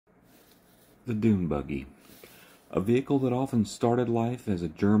The Dune Buggy, a vehicle that often started life as a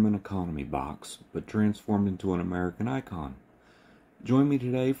German economy box, but transformed into an American icon. Join me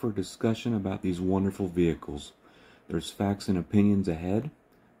today for a discussion about these wonderful vehicles. There's facts and opinions ahead,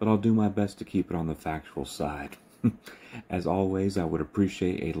 but I'll do my best to keep it on the factual side. As always, I would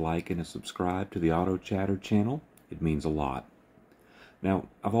appreciate a like and a subscribe to the Auto Chatter channel. It means a lot. Now,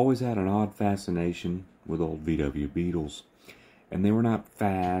 I've always had an odd fascination with old VW Beetles, and they were not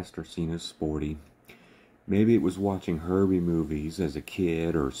fast or seen as sporty. Maybe it was watching Herbie movies as a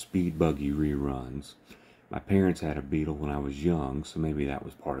kid or Speed Buggy reruns. My parents had a Beetle when I was young, so maybe that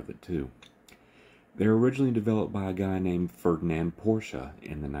was part of it too. They were originally developed by a guy named Ferdinand Porsche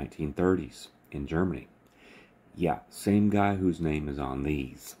in the 1930s in Germany. Yeah, same guy whose name is on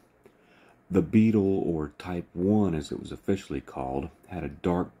these. The Beetle, or Type 1 as it was officially called, had a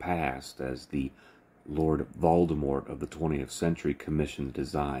dark past as the Lord Voldemort of the 20th century commissioned the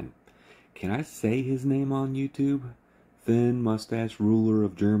design. Can I say his name on YouTube? Thin, mustache ruler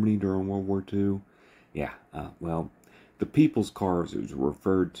of Germany during World War II? Yeah, well, the people's car, as it was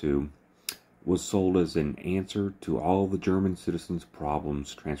referred to, was sold as an answer to all the German citizens'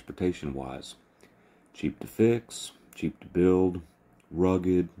 problems transportation-wise. Cheap to fix, cheap to build,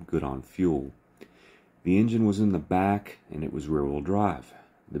 rugged, good on fuel. The engine was in the back and it was rear-wheel drive.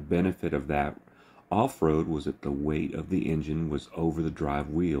 The benefit of that off-road was that the weight of the engine was over the drive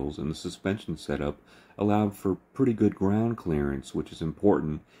wheels, and the suspension setup allowed for pretty good ground clearance, which is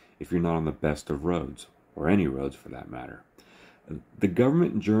important if you're not on the best of roads, or any roads for that matter. The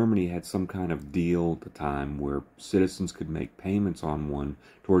government in Germany had some kind of deal at the time where citizens could make payments on one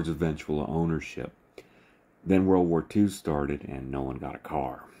towards eventual ownership. Then World War II started and no one got a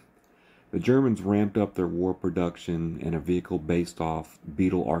car. The Germans ramped up their war production, and a vehicle based off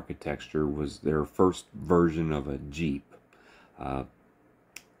Beetle architecture was their first version of a Jeep. And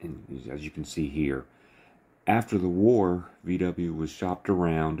as you can see here, after the war, VW was shopped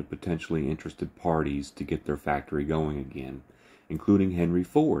around to potentially interested parties to get their factory going again, including Henry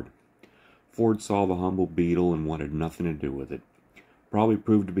Ford. Ford saw the humble Beetle and wanted nothing to do with it. Probably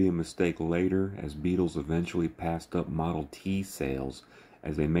proved to be a mistake later, as Beetles eventually passed up Model T sales,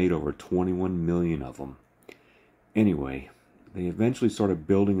 as they made over 21 million of them. Anyway, they eventually started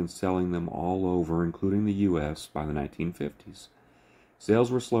building and selling them all over, including the US, by the 1950s. Sales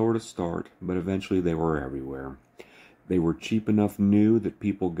were slower to start, but eventually they were everywhere. They were cheap enough new that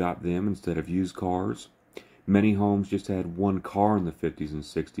people got them instead of used cars. Many homes just had one car in the 50s and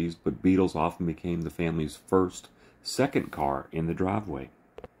 60s, but Beetles often became the family's second car in the driveway.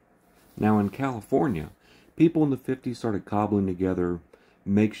 Now in California, people in the 50s started cobbling together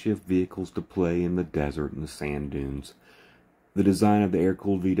makeshift vehicles to play in the desert and the sand dunes. The design of the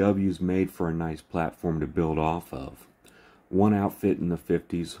air-cooled VWs made for a nice platform to build off of. One outfit in the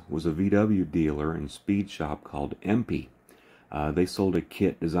 50s was a VW dealer and speed shop called MP. They sold a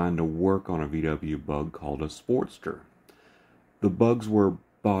kit designed to work on a VW Bug called a Sportster. The Bugs were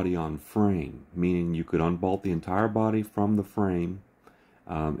body on frame, meaning you could unbolt the entire body from the frame,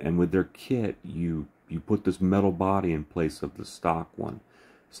 and with their kit you put this metal body in place of the stock one.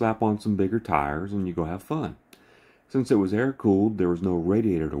 Slap on some bigger tires and you go have fun. Since it was air-cooled, there was no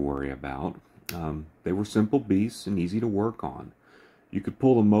radiator to worry about. They were simple beasts and easy to work on. You could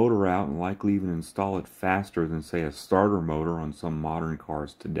pull the motor out and likely even install it faster than, say, a starter motor on some modern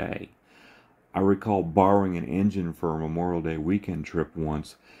cars today. I recall borrowing an engine for a Memorial Day weekend trip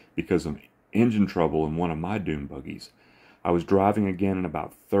once because of engine trouble in one of my Dune Buggies. I was driving again in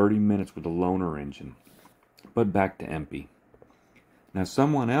about 30 minutes with the loaner engine. But back to MP. Now,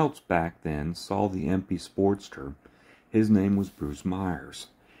 someone else back then saw the MP Sportster. His name was Bruce Myers.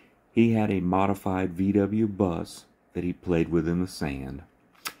 He had a modified VW bus that he played with in the sand.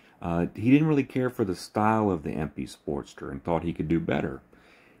 He didn't really care for the style of the MP Sportster and thought he could do better.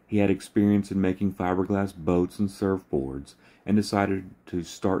 He had experience in making fiberglass boats and surfboards and decided to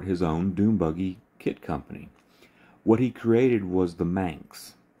start his own Dune Buggy kit company. What he created was the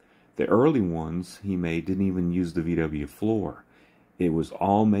Manx. The early ones he made didn't even use the VW floor. It was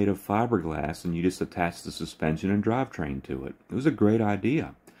all made of fiberglass, and you just attached the suspension and drivetrain to it. It was a great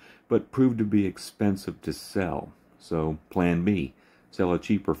idea, but proved to be expensive to sell. So, plan B, sell a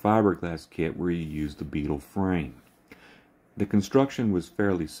cheaper fiberglass kit where you use the Beetle frame. The construction was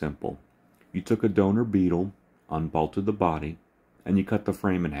fairly simple. You took a donor Beetle, unbolted the body, and you cut the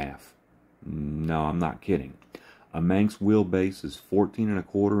frame in half. No, I'm not kidding. A Manx wheelbase is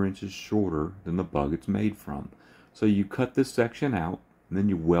 14¼ inches shorter than the Bug it's made from. So you cut this section out, and then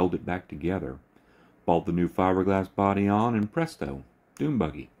you weld it back together. Bolt the new fiberglass body on, and presto, Dune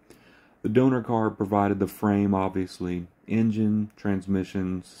Buggy. The donor car provided the frame, obviously, engine,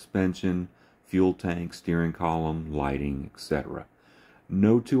 transmission, suspension, fuel tank, steering column, lighting, etc.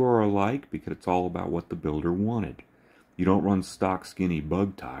 No two are alike because it's all about what the builder wanted. You don't run stock skinny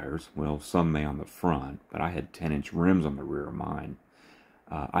bug tires. Well, some may on the front, but I had 10-inch rims on the rear of mine.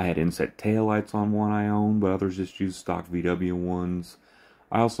 I had inset taillights on one I owned, but others just used stock VW ones.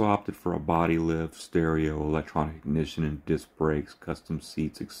 I also opted for a body lift, stereo, electronic ignition, and disc brakes, custom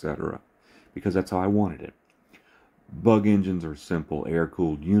seats, etc. because that's how I wanted it. Bug engines are simple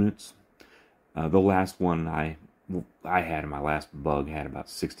air-cooled units. The last one I had in my last bug had about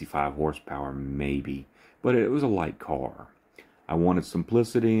 65 horsepower maybe, but it was a light car. I wanted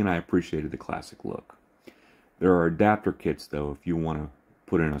simplicity and I appreciated the classic look. There are adapter kits though if you want to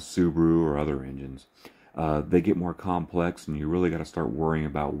put in a Subaru or other engines. They get more complex and you really got to start worrying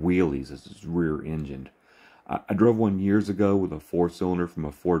about wheelies as it's rear-engined. I drove one years ago with a 4-cylinder from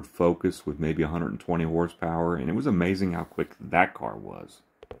a Ford Focus with maybe 120 horsepower, and it was amazing how quick that car was.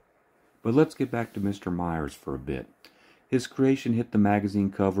 But let's get back to Mr. Myers for a bit. His creation hit the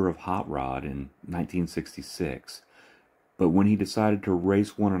magazine cover of Hot Rod in 1966, but when he decided to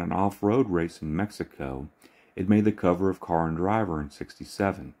race one in an off-road race in Mexico, it made the cover of Car and Driver in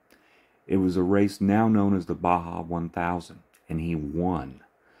 '67. It was a race now known as the Baja 1000, and he won.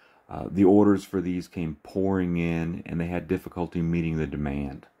 The orders for these came pouring in, and they had difficulty meeting the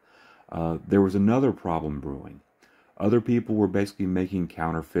demand. There was another problem brewing. Other people were basically making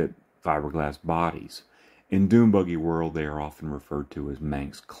counterfeit fiberglass bodies. In Dune Buggy world, they are often referred to as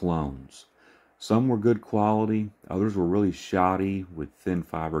Manx clones. Some were good quality, others were really shoddy with thin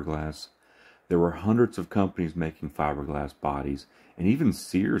fiberglass. There were hundreds of companies making fiberglass bodies, and even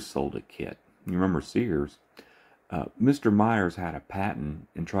Sears sold a kit. You remember Sears? Mr. Myers had a patent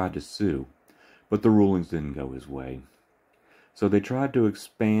and tried to sue, but the rulings didn't go his way. So they tried to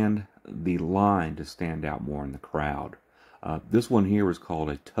expand the line to stand out more in the crowd. This one here was called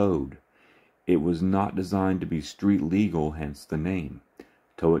a Toad. It was not designed to be street legal, hence the name.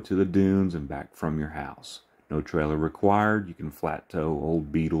 Tow it to the dunes and back from your house. No trailer required. You can flat tow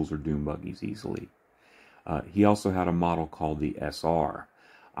old Beetles or Dune Buggies easily. He also had a model called the SR.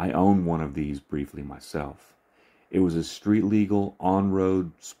 I owned one of these briefly myself. It was a street-legal,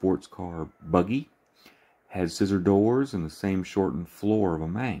 on-road sports car buggy, had scissor doors and the same shortened floor of a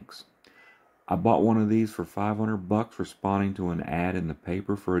Manx. I bought one of these for $500 responding to an ad in the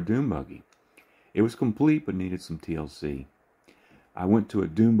paper for a Dune Buggy. It was complete but needed some TLC. I went to a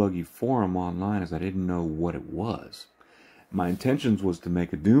Dune Buggy forum online as I didn't know what it was. My intentions was to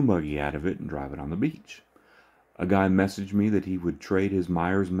make a Dune Buggy out of it and drive it on the beach. A guy messaged me that he would trade his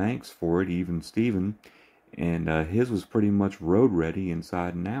Myers Manx for it, even Steven, and his was pretty much road ready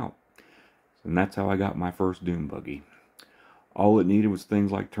inside and out. And that's how I got my first Dune Buggy. All it needed was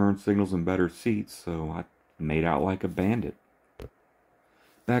things like turn signals and better seats, so I made out like a bandit.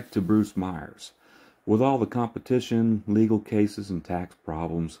 Back to Bruce Myers. With all the competition, legal cases, and tax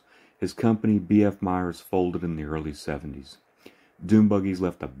problems, his company B.F. Myers folded in the early 70s. Dune Buggies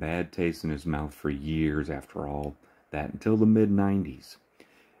left a bad taste in his mouth for years after all that, until the mid-90s.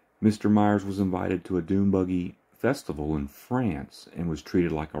 Mr. Myers was invited to a Dune Buggy festival in France and was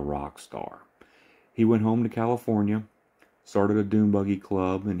treated like a rock star. He went home to California, started a Dune Buggy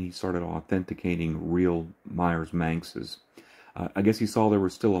club, and he started authenticating real Myers Manxes. I guess he saw there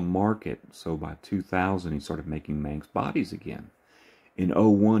was still a market, so by 2000 he started making Manx bodies again. In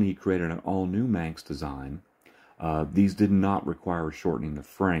 '01 he created an all-new Manx design. These did not require shortening the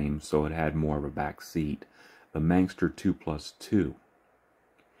frame, so it had more of a back seat. The Manxter 2+2.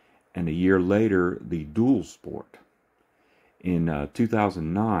 And a year later, the Dual Sport. In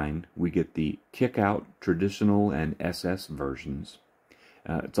 2009, we get the Kick-Out Traditional and SS versions.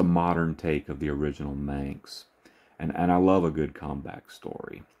 It's a modern take of the original Manx. And I love a good comeback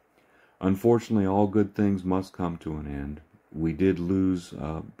story. Unfortunately, all good things must come to an end. We did lose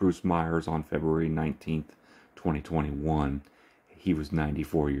Bruce Myers on February 19th, 2021. He was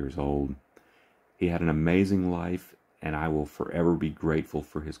 94 years old. He had an amazing life, and I will forever be grateful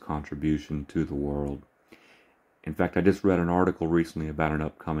for his contribution to the world. In fact, I just read an article recently about an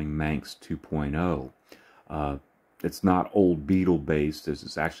upcoming Manx 2.0. It's not old Beetle based,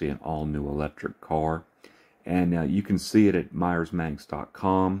 it's actually an all-new electric car. And you can see it at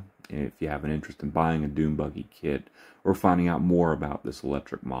myersmanx.com if you have an interest in buying a Dune Buggy kit or finding out more about this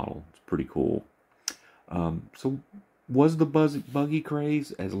electric model. It's pretty cool. So was the buggy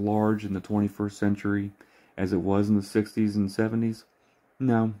craze as large in the 21st century as it was in the 60s and 70s?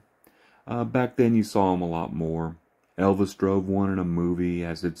 No. Back then you saw them a lot more. Elvis drove one in a movie,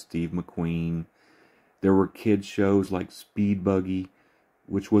 as did Steve McQueen. There were kids shows like Speed Buggy,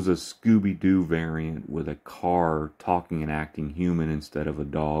 which was a Scooby-Doo variant with a car talking and acting human instead of a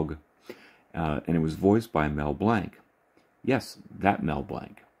dog. and it was voiced by Mel Blanc. Yes, that Mel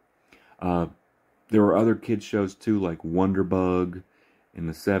Blanc. There were other kids shows too, like Wonder Bug in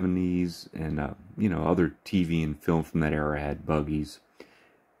the 70s, and other TV and film from that era had buggies.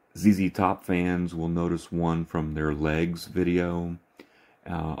 ZZ Top fans will notice one from their Legs video.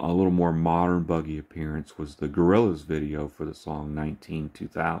 A little more modern buggy appearance was the Gorillaz video for the song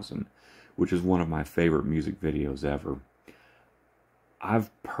 19-2000, which is one of my favorite music videos ever. I've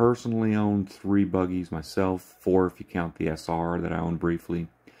personally owned 3 buggies myself, 4 if you count the SR that I owned briefly.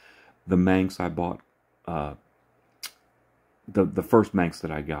 The Manx I bought, the first Manx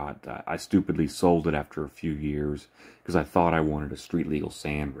that I got, I stupidly sold it after a few years because I thought I wanted a street legal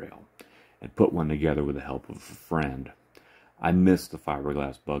sandrail and put one together with the help of a friend. I missed the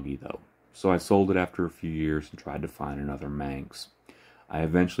fiberglass buggy though, so I sold it after a few years and tried to find another Manx. I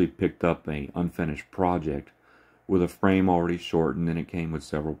eventually picked up an unfinished project with a frame already shortened, and it came with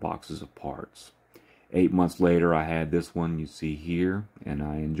several boxes of parts. 8 months later, I had this one you see here, and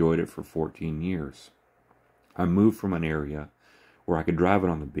I enjoyed it for 14 years. I moved from an area where I could drive it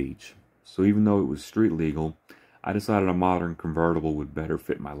on the beach, so even though it was street legal, I decided a modern convertible would better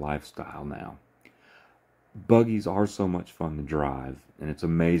fit my lifestyle now. Buggies are so much fun to drive, and it's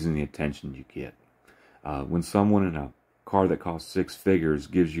amazing the attention you get. When someone in a car that costs 6 figures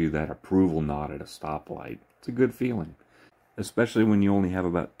gives you that approval nod at a stoplight, it's a good feeling, especially when you only have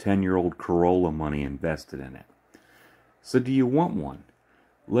about 10-year-old Corolla money invested in it. So do you want one?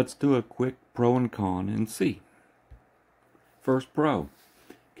 Let's do a quick pro and con and see. First pro,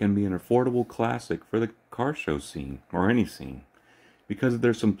 can be an affordable classic for the car show scene, or any scene. Because of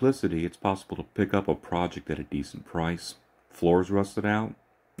their simplicity, it's possible to pick up a project at a decent price. Floors rusted out?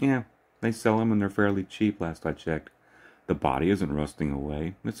 Yeah, they sell them and they're fairly cheap last I checked. The body isn't rusting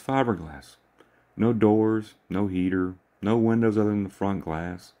away, it's fiberglass. No doors, no heater, no windows other than the front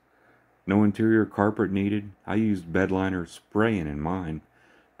glass. No interior carpet needed. I used bedliner spraying in mine.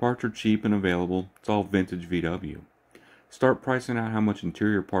 Parts are cheap and available. It's all vintage VW. Start pricing out how much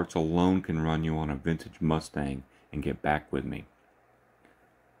interior parts alone can run you on a vintage Mustang and get back with me.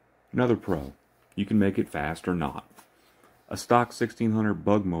 Another pro, you can make it fast or not. A stock 1600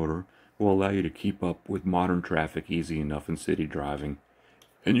 bug motor will allow you to keep up with modern traffic easy enough in city driving,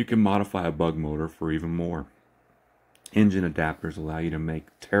 and you can modify a bug motor for even more. Engine adapters allow you to make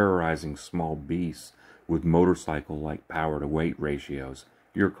terrorizing small beasts with motorcycle-like power-to-weight ratios.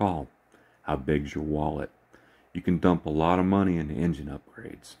 Your call. How big's your wallet? You can dump a lot of money into engine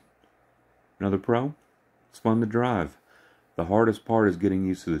upgrades. Another pro? It's fun to drive. The hardest part is getting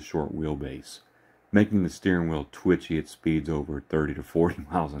used to the short wheelbase, making the steering wheel twitchy at speeds over 30 to 40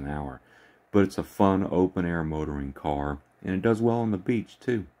 miles an hour. But it's a fun open-air motoring car, and it does well on the beach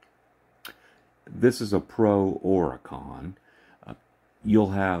too. This is a pro or a con.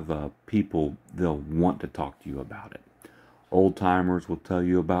 You'll have people, they'll want to talk to you about it. Old timers will tell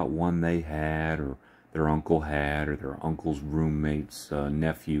you about one they had, or their uncle had, or their uncle's roommate's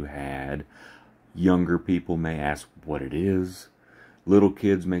nephew had. Younger people may ask what it is. Little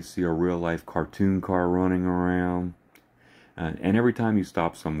kids may see a real-life cartoon car running around. And every time you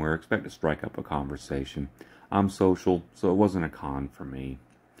stop somewhere, expect to strike up a conversation. I'm social, so it wasn't a con for me.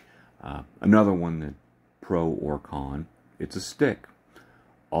 Another one that pro or con, it's a stick.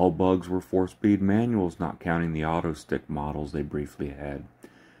 All bugs were 4-speed manuals, not counting the auto stick models they briefly had.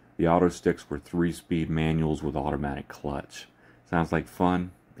 The auto sticks were 3-speed manuals with automatic clutch. Sounds like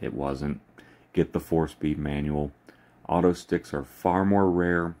fun? It wasn't. Get the 4-speed manual. Auto sticks are far more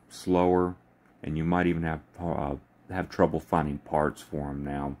rare, slower, and you might even have trouble finding parts for them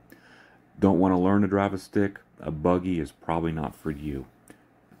now. Don't want to learn to drive a stick? A buggy is probably not for you.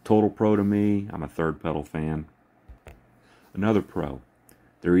 Total pro to me. I'm a third pedal fan. Another pro.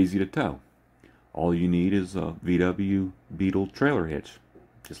 They're easy to tow. All you need is a VW Beetle trailer hitch,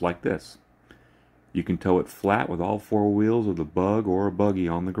 just like this. You can tow it flat with all 4 wheels of the bug or a buggy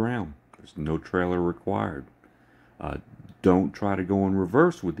on the ground. There's no trailer required. Don't try to go in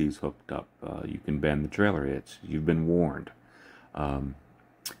reverse with these hooked up. You can bend the trailer hitch. You've been warned.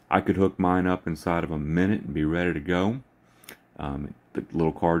 I could hook mine up inside of a minute and be ready to go. The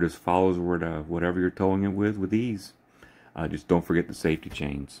little car just follows whatever you're towing it with ease. Just don't forget the safety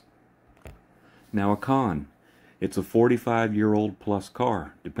chains. Now a con. It's a 45-year-old plus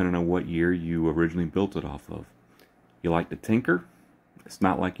car, depending on what year you originally built it off of. You like to tinker? It's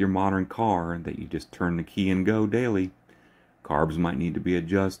not like your modern car that you just turn the key and go daily. Carbs might need to be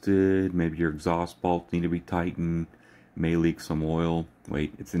adjusted, maybe your exhaust bolts need to be tightened, may leak some oil.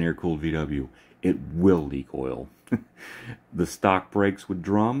 Wait, it's an air-cooled VW. It will leak oil. The stock brakes with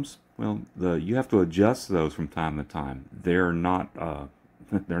drums, well, you have to adjust those from time to time. They're not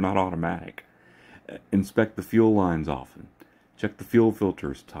They're not automatic. Inspect the fuel lines often. Check the fuel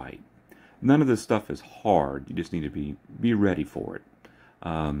filters tight. None of this stuff is hard. You just need to be ready for it.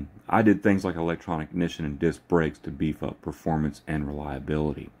 I did things like electronic ignition and disc brakes to beef up performance and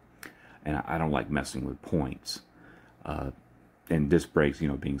reliability. And I don't like messing with points. And disc brakes,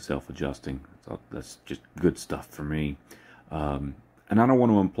 being self-adjusting. So that's just good stuff for me. And I don't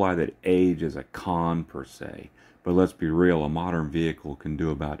want to imply that age is a con per se. But let's be real, a modern vehicle can do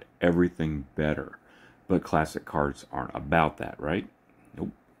about everything better. But classic cars aren't about that, right?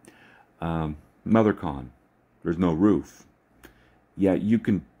 Nope. Another con, there's no roof. Yeah, you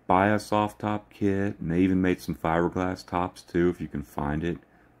can buy a soft top kit, and they even made some fiberglass tops too if you can find it,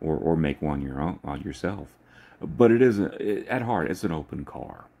 or make one yourself. But at heart, it's an open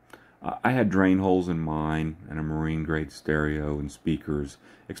car. I had drain holes in mine and a marine grade stereo and speakers,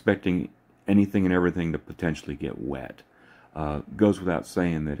 expecting anything and everything to potentially get wet. Goes without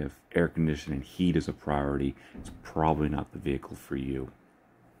saying that if air conditioning and heat is a priority, it's probably not the vehicle for you.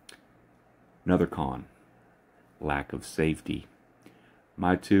 Another con, lack of safety.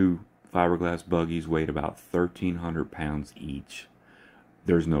 My two fiberglass buggies weighed about 1,300 pounds each.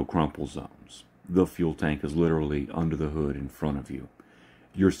 There's no crumple zones. The fuel tank is literally under the hood in front of you.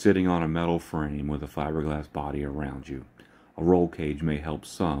 You're sitting on a metal frame with a fiberglass body around you. A roll cage may help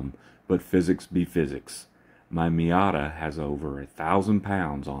some, but physics be physics. My Miata has over 1,000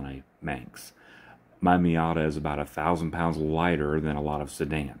 pounds on a Manx. My Miata is about 1,000 pounds lighter than a lot of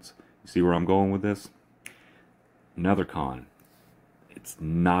sedans. You see where I'm going with this? Another con. It's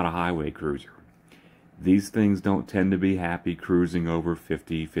not a highway cruiser. These things don't tend to be happy cruising over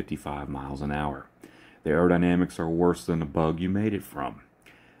 50, 55 miles an hour. The aerodynamics are worse than the bug you made it from.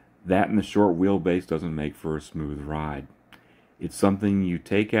 That and the short wheelbase doesn't make for a smooth ride. It's something you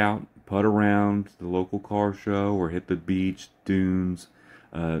take out, putt around the local car show or hit the beach, dunes,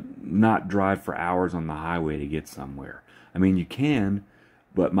 not drive for hours on the highway to get somewhere. I mean, you can,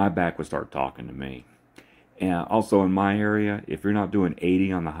 but my back would start talking to me. And also in my area, if you're not doing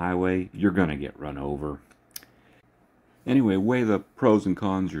 80 on the highway, you're going to get run over. Anyway, weigh the pros and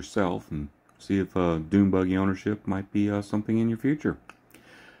cons yourself and see if dune buggy ownership might be something in your future.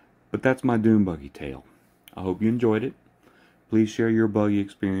 But that's my dune buggy tale. I hope you enjoyed it. Please share your buggy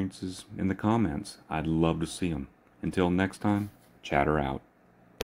experiences in the comments. I'd love to see them. Until next time, chatter out.